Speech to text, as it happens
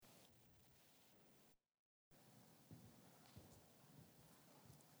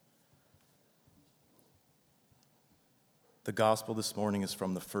The gospel this morning is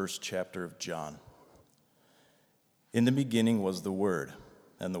from the first chapter of John. In the beginning was the Word,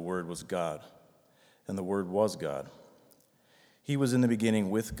 and the Word was God, and the Word was God. He was in the beginning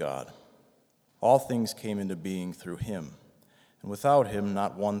with God. All things came into being through him, and without him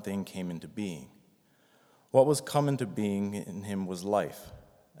not one thing came into being. What was come into being in him was life,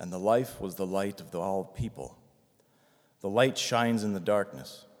 and the life was the light of all people. The light shines in the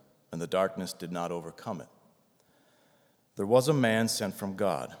darkness, and the darkness did not overcome it. There was a man sent from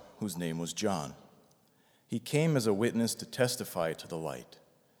God, whose name was John. He came as a witness to testify to the light,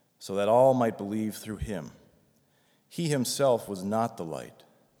 so that all might believe through him. He himself was not the light,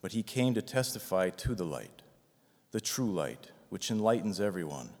 but he came to testify to the light. The true light, which enlightens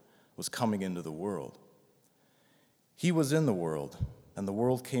everyone, was coming into the world. He was in the world, and the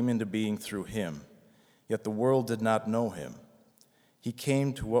world came into being through him, yet the world did not know him. He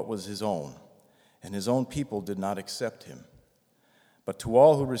came to what was his own, and his own people did not accept him. But to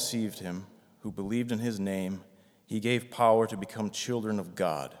all who received him, who believed in his name, he gave power to become children of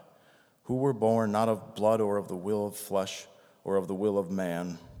God, who were born not of blood or of the will of flesh or of the will of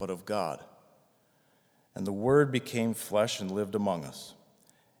man, but of God. And the Word became flesh and lived among us,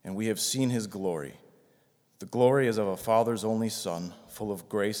 and we have seen his glory. The glory is of a Father's only Son, full of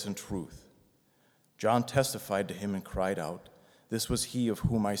grace and truth. John testified to him and cried out, "This was he of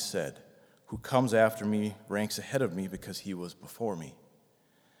whom I said, 'Who comes after me ranks ahead of me because he was before me.'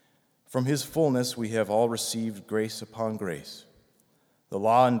 From his fullness we have all received grace upon grace. The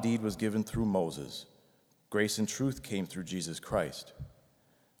law indeed was given through Moses. Grace and truth came through Jesus Christ.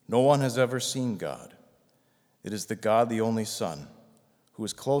 No one has ever seen God. It is the God, the only Son, who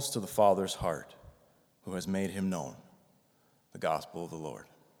is close to the Father's heart, who has made him known." The gospel of the Lord.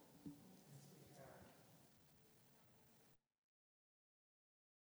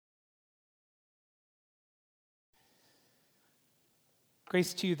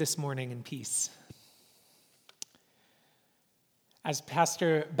 Grace to you this morning and peace. As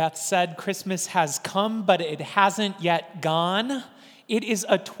Pastor Beth said, Christmas has come, but it hasn't yet gone. It is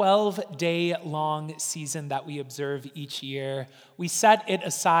a 12-day-long season that we observe each year. We set it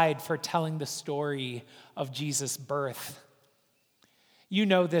aside for telling the story of Jesus' birth. You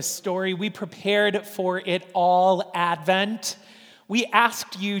know this story. We prepared for it all Advent. We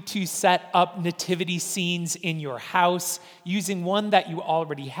asked you to set up nativity scenes in your house using one that you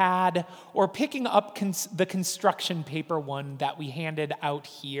already had, or picking up the construction paper one that we handed out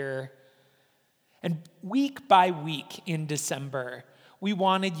here. And week by week in December, we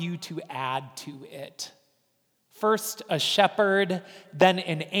wanted you to add to it. First a shepherd, then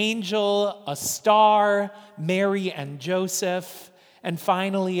an angel, a star, Mary and Joseph, and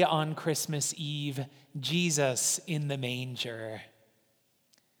finally on Christmas Eve, Jesus in the manger.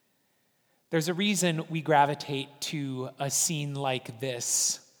 There's a reason we gravitate to a scene like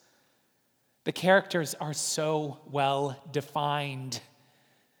this. The characters are so well defined.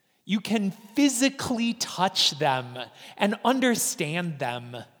 You can physically touch them and understand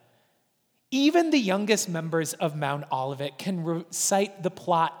them. Even the youngest members of Mount Olivet can recite the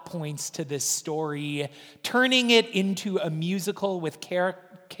plot points to this story, turning it into a musical with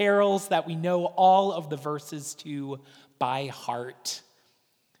carols that we know all of the verses to by heart.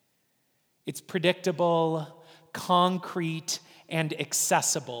 It's predictable, concrete, and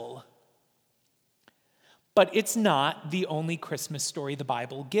accessible. But it's not the only Christmas story the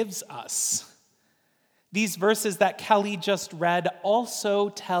Bible gives us. These verses that Kelly just read also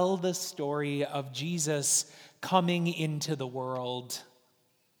tell the story of Jesus coming into the world.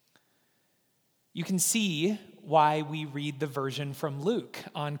 You can see why we read the version from Luke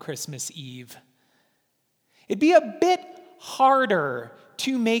on Christmas Eve. It'd be a bit harder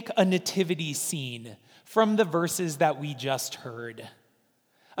to make a nativity scene from the verses that we just heard.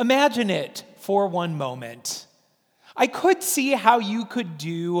 Imagine it for one moment. I could see how you could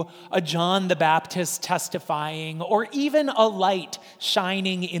do a John the Baptist testifying, or even a light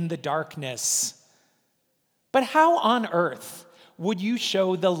shining in the darkness. But how on earth would you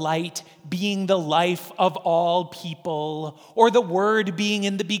show the light being the life of all people, or the Word being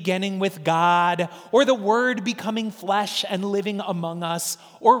in the beginning with God, or the Word becoming flesh and living among us,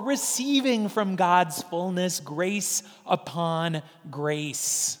 or receiving from God's fullness grace upon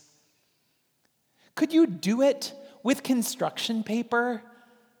grace? Could you do it with construction paper?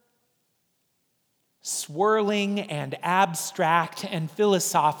 Swirling and abstract and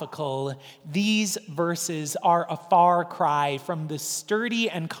philosophical, these verses are a far cry from the sturdy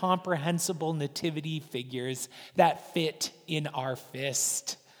and comprehensible nativity figures that fit in our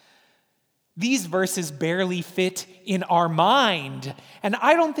fist. These verses barely fit in our mind, and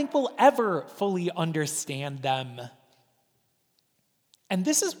I don't think we'll ever fully understand them. And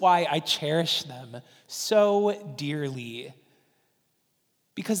this is why I cherish them so dearly,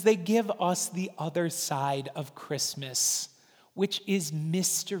 because they give us the other side of Christmas, which is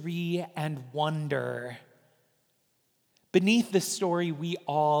mystery and wonder. Beneath the story we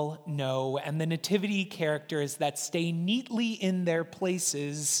all know and the nativity characters that stay neatly in their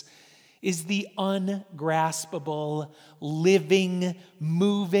places is the ungraspable, living,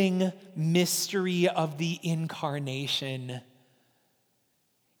 moving mystery of the incarnation.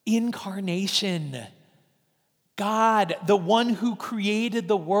 Incarnation. God, the one who created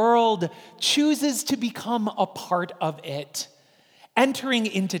the world, chooses to become a part of it, entering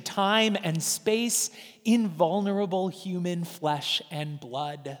into time and space in vulnerable human flesh and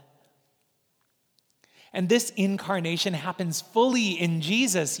blood. And this incarnation happens fully in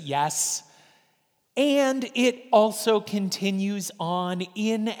Jesus, yes, and it also continues on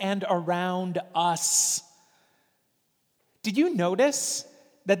in and around us. Did you notice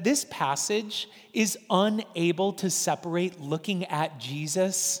that this passage is unable to separate looking at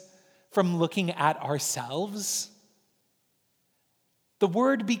Jesus from looking at ourselves? The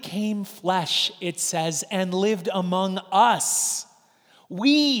Word became flesh, it says, and lived among us.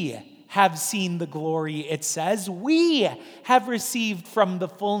 We have seen the glory, it says. We have received from the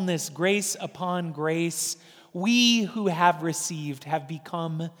fullness grace upon grace. We who have received have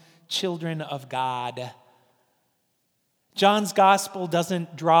become children of God. John's gospel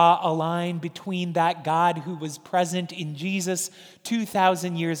doesn't draw a line between that God who was present in Jesus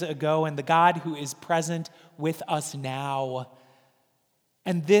 2,000 years ago and the God who is present with us now.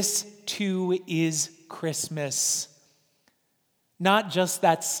 And this too is Christmas. Not just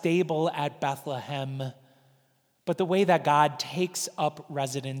that stable at Bethlehem, but the way that God takes up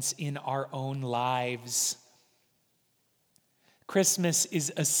residence in our own lives. Christmas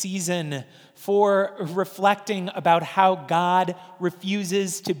is a season for reflecting about how God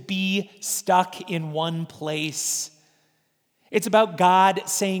refuses to be stuck in one place. It's about God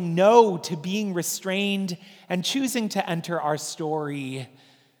saying no to being restrained and choosing to enter our story.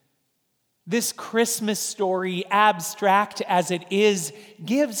 This Christmas story, abstract as it is,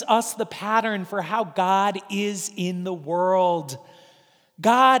 gives us the pattern for how God is in the world.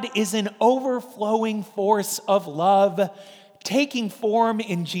 God is an overflowing force of love, taking form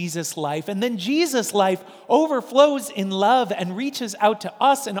in Jesus' life. And then Jesus' life overflows in love and reaches out to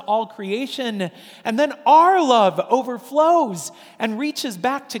us and all creation. And then our love overflows and reaches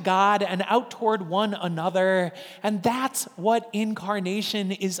back to God and out toward one another. And that's what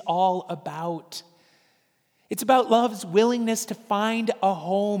incarnation is all about. It's about love's willingness to find a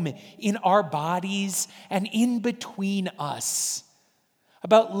home in our bodies and in between us.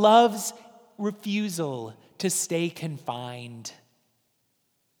 About love's refusal to stay confined.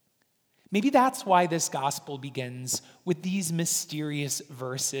 Maybe that's why this gospel begins with these mysterious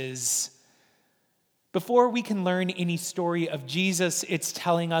verses. Before we can learn any story of Jesus, it's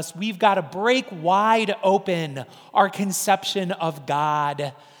telling us we've got to break wide open our conception of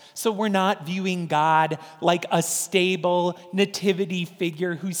God. So we're not viewing God like a stable nativity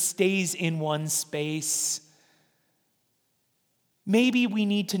figure who stays in one space. Maybe we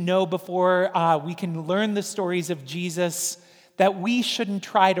need to know before we can learn the stories of Jesus that we shouldn't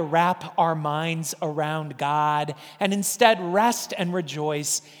try to wrap our minds around God and instead rest and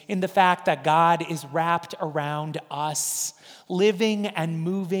rejoice in the fact that God is wrapped around us, living and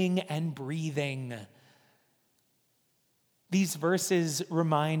moving and breathing. These verses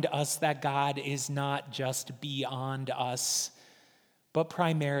remind us that God is not just beyond us, but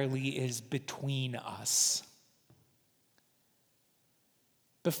primarily is between us.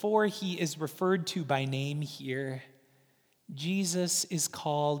 Before he is referred to by name here, Jesus is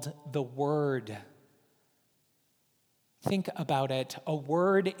called the Word. Think about it. A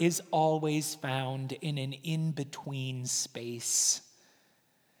word is always found in an in-between space.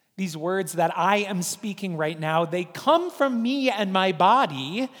 These words that I am speaking right now, they come from me and my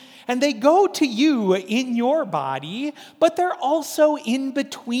body, and they go to you in your body, but they're also in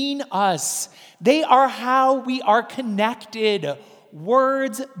between us. They are how we are connected.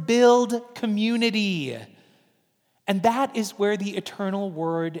 Words build community. And that is where the eternal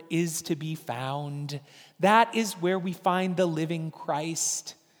Word is to be found. That is where we find the living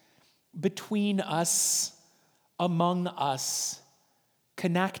Christ between us, among us,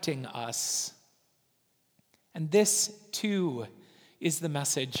 connecting us. And this, too, is the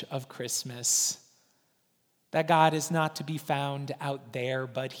message of Christmas. That God is not to be found out there,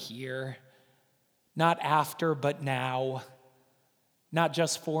 but here. Not after, but now. Not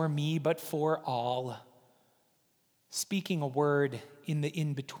just for me, but for all. Speaking a word in the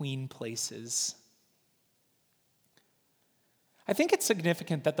in-between places. I think it's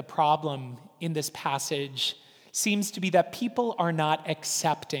significant that the problem in this passage seems to be that people are not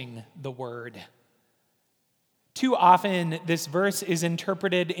accepting the word. Too often, this verse is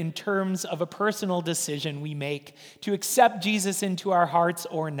interpreted in terms of a personal decision we make to accept Jesus into our hearts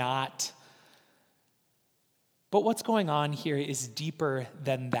or not. But what's going on here is deeper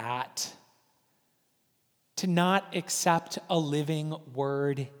than that. To not accept a living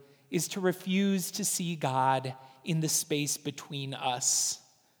word is to refuse to see God in the space between us.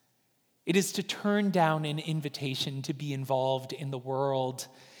 It is to turn down an invitation to be involved in the world.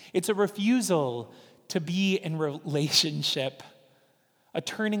 It's a refusal to be in relationship, a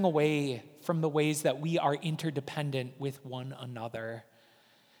turning away from the ways that we are interdependent with one another,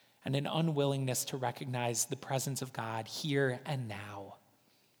 and an unwillingness to recognize the presence of God here and now.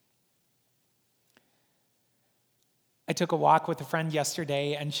 I took a walk with a friend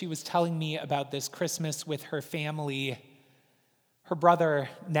yesterday, and she was telling me about this Christmas with her family. Her brother,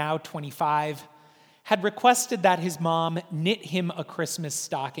 now 25, had requested that his mom knit him a Christmas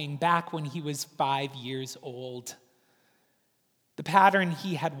stocking back when he was 5 years old. The pattern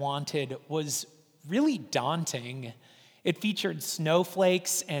he had wanted was really daunting. It featured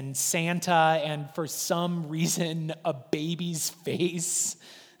snowflakes and Santa and, for some reason, a baby's face.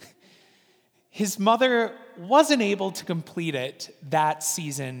 His mother wasn't able to complete it that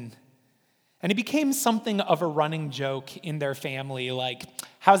season, and it became something of a running joke in their family, like,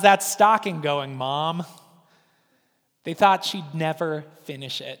 "How's that stocking going, Mom?" They thought she'd never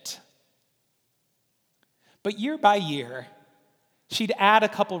finish it. But year by year, she'd add a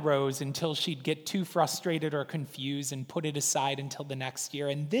couple rows until she'd get too frustrated or confused and put it aside until the next year.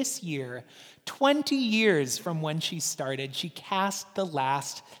 And this year, 20 years from when she started, she cast the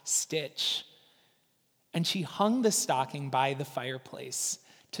last stitch. And she hung the stocking by the fireplace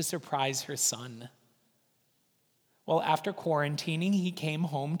to surprise her son. Well, after quarantining, he came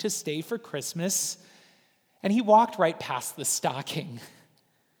home to stay for Christmas, and he walked right past the stocking.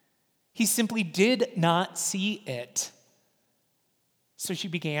 He simply did not see it. So she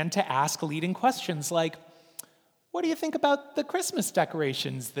began to ask leading questions like, "What do you think about the Christmas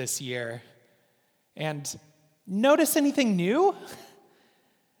decorations this year?" And, "Notice anything new?"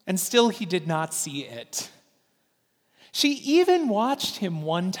 And still he did not see it. She even watched him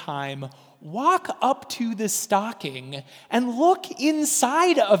one time walk up to the stocking and look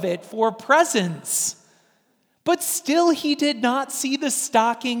inside of it for presents. But still he did not see the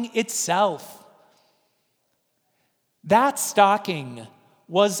stocking itself. That stocking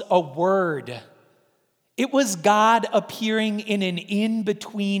was a word. It was God appearing in an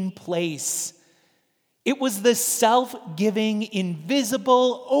in-between place. It was the self-giving,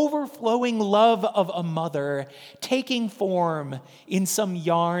 invisible, overflowing love of a mother taking form in some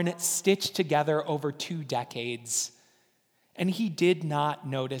yarn stitched together over 2 decades. And he did not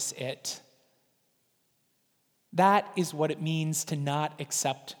notice it. That is what it means to not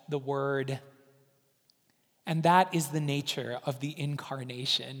accept the word. And that is the nature of the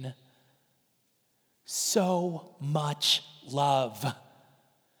incarnation. So much love.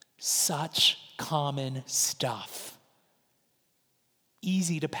 Such common stuff.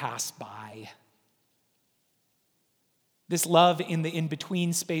 Easy to pass by. This love in the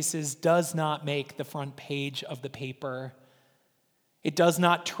in-between spaces does not make the front page of the paper. It does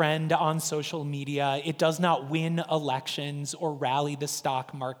not trend on social media. It does not win elections or rally the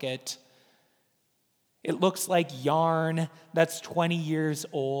stock market. It looks like yarn that's 20 years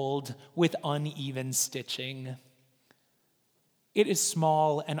old with uneven stitching. It is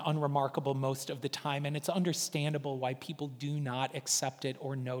small and unremarkable most of the time, and it's understandable why people do not accept it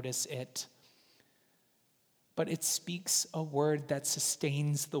or notice it. But it speaks a word that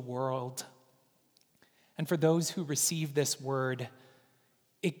sustains the world. And for those who receive this word,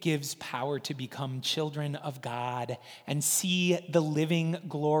 it gives power to become children of God and see the living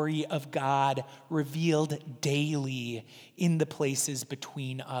glory of God revealed daily in the places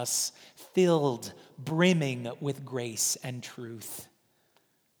between us, filled, brimming with grace and truth.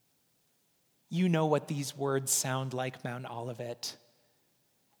 You know what these words sound like, Mount Olivet.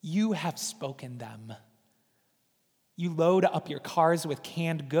 You have spoken them. You load up your cars with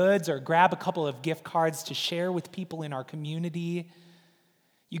canned goods or grab a couple of gift cards to share with people in our community.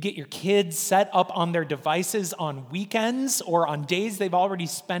 You get your kids set up on their devices on weekends or on days they've already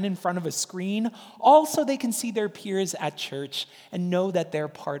spent in front of a screen, all so they can see their peers at church and know that they're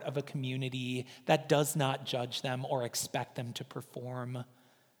part of a community that does not judge them or expect them to perform.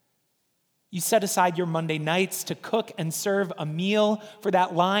 You set aside your Monday nights to cook and serve a meal for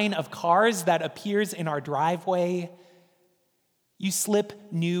that line of cars that appears in our driveway. You slip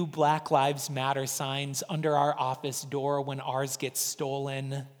new Black Lives Matter signs under our office door when ours gets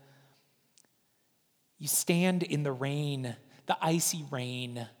stolen. You stand in the rain, the icy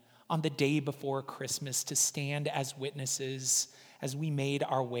rain, on the day before Christmas to stand as witnesses as we made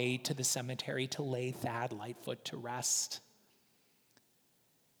our way to the cemetery to lay Thad Lightfoot to rest.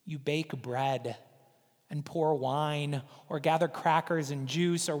 You bake bread and pour wine or gather crackers and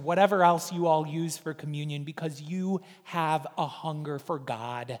juice or whatever else you all use for communion because you have a hunger for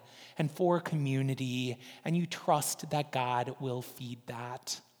God and for community, and you trust that God will feed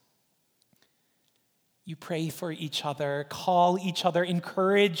that. You pray for each other, call each other,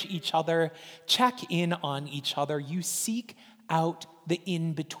 encourage each other, check in on each other. You seek out the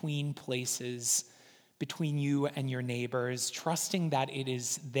in-between places between you and your neighbors, trusting that it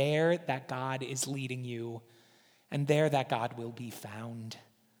is there that God is leading you and there that God will be found.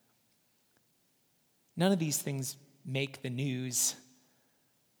 None of these things make the news.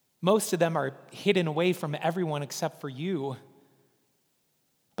 Most of them are hidden away from everyone except for you.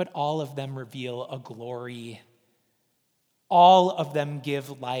 But all of them reveal a glory. All of them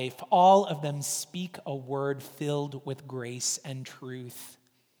give life. All of them speak a word filled with grace and truth.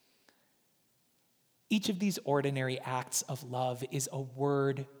 Each of these ordinary acts of love is a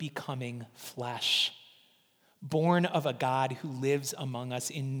word becoming flesh, born of a God who lives among us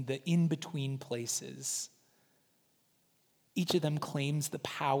in the in-between places. Each of them claims the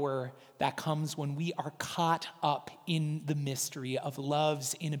power that comes when we are caught up in the mystery of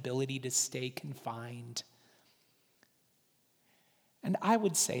love's inability to stay confined. And I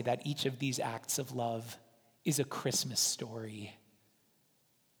would say that each of these acts of love is a Christmas story.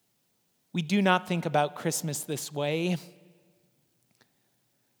 We do not think about Christmas this way,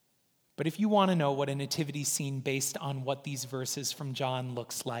 but if you want to know what a nativity scene based on what these verses from John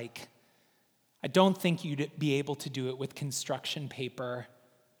looks like, I don't think you'd be able to do it with construction paper,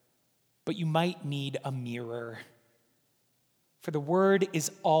 but you might need a mirror. For the Word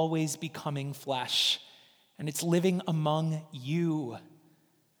is always becoming flesh, and it's living among you.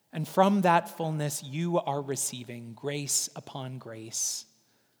 And from that fullness, you are receiving grace upon grace.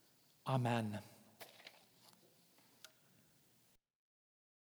 Amen.